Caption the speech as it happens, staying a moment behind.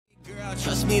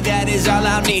Trust me, that is all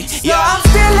I need. So I'm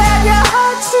still at your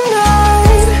heart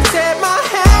tonight. Take my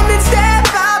hand and stand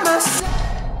by my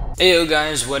side. Hey yo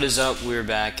guys, what is up? We're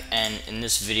back, and in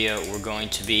this video we're going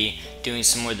to be doing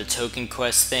some more of the token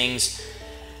quest things.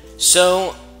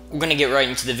 So we're gonna get right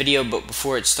into the video, but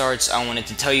before it starts I wanted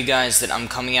to tell you guys that I'm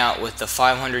coming out with the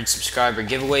 500 subscriber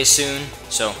giveaway soon,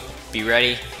 so be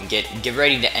ready and get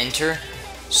ready to enter.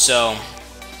 So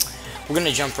we're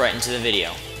gonna jump right into the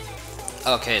video.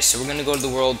 Okay, so we're gonna go to the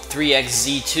world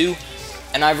 3xz2,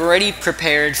 and I've already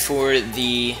prepared for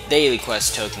the daily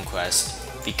quest token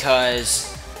quest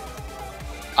because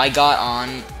I got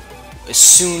on as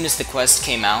soon as the quest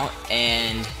came out,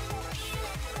 and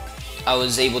I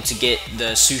was able to get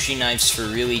the sushi knives for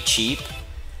really cheap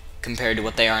compared to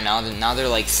what they are now. Now they're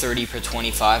like 30 per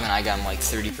 25, and I got them like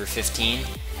 30 per 15,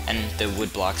 and the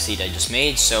wood block seat I just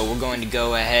made. So we're going to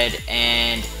go ahead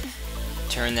and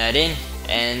turn that in,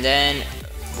 and then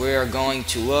we are going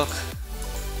to look.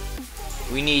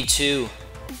 We need to,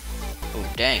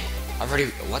 oh dang, I've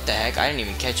already, what the heck, I didn't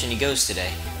even catch any ghosts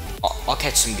today. I'll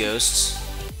catch some ghosts,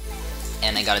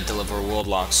 and I gotta deliver a world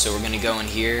lock. So we're gonna go in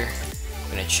here, I'm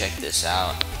gonna check this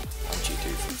out. 1, 2,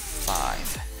 3, 4,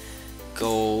 5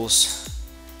 goals,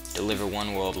 deliver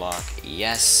 1 world lock,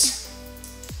 yes.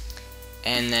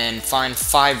 And then find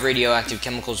 5 radioactive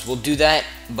chemicals. We'll do that,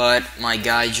 but my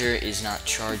Geiger is not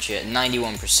charged yet,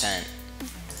 91%.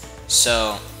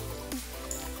 So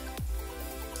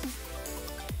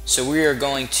we are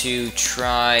going to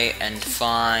try and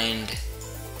find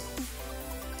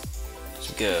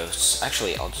some ghosts.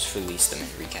 Actually, I'll just release them and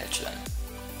recatch them.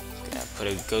 Gonna put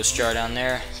a ghost jar down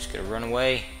there. Just gonna run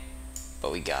away,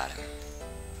 but we got him.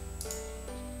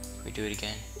 Can we do it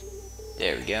again?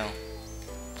 There we go.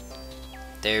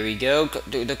 There we go.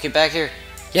 Don't get back here.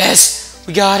 Yes!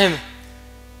 We got him!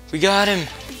 We got him!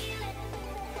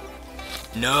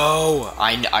 No!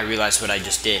 I realized what I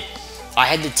just did. I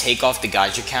had to take off the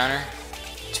Geiger counter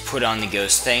to put on the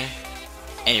ghost thing,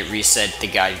 and it reset the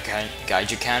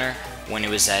Geiger counter when it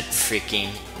was at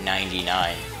freaking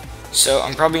 99. So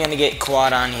I'm probably gonna get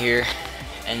Quad on here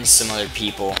and some other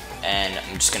people, and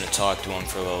I'm just gonna talk to them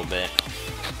for a little bit.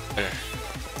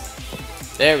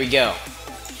 There we go.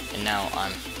 And now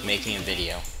I'm making a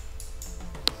video.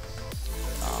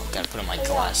 Oh, gotta put on my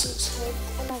glasses.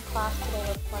 In my class today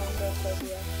were playing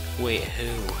Growtopia. Wait,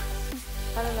 who?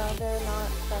 I don't know, they're not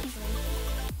freshmen.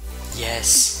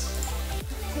 Yes.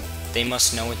 They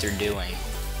must know what they're doing.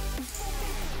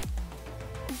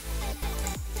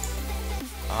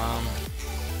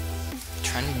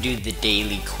 Trying to do the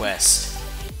daily quest.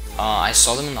 I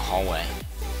saw them in the hallway.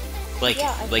 Like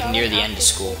near the end of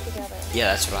school.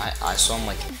 Yeah, that's what I saw them.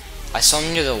 Like, I saw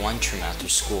them near the lunchroom after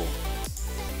school.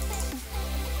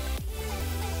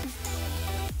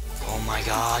 Oh my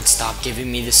god, stop giving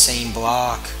me the same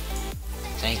block.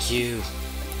 Thank you.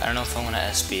 I don't know if I want to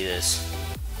SB this.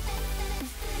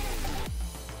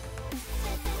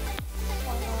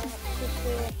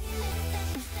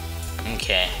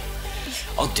 Okay.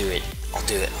 I'll do it. I'll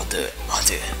do it.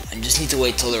 I just need to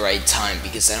wait till the right time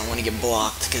because I don't want to get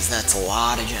blocked, because that's a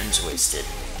lot of gems wasted.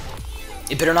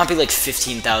 It better not be like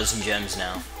 15,000 gems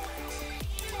now.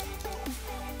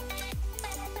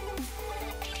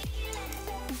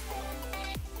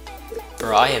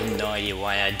 Bro, I have no idea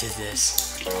why I did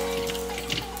this.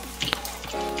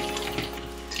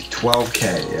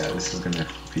 12k, yeah, this is gonna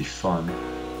be fun.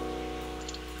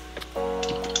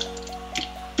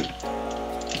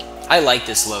 I like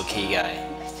this low-key guy.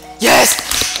 Yes!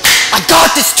 I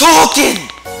got this token!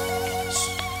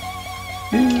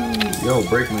 Yo,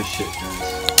 break my shit, guys.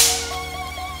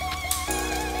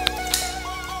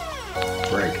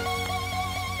 Break.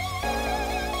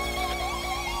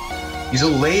 Use a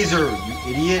laser, you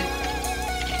idiot!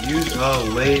 Use a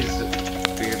laser.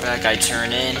 Bring it back, I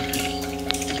turn in.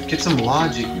 Get some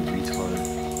logic, you retard.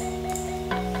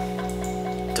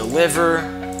 Deliver.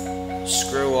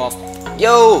 Screw off.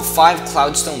 Yo, 5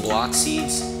 cloudstone block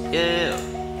seeds. Yeah.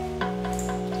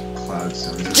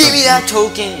 Cloudstone. Give me that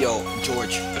token, yo,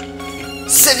 George.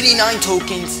 79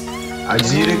 tokens. I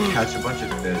just need to catch a bunch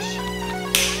of fish.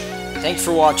 Thanks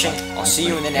for watching. I'll see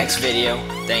you in the next video.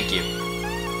 Thank you.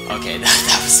 Okay,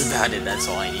 that was about it. That's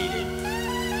all I needed.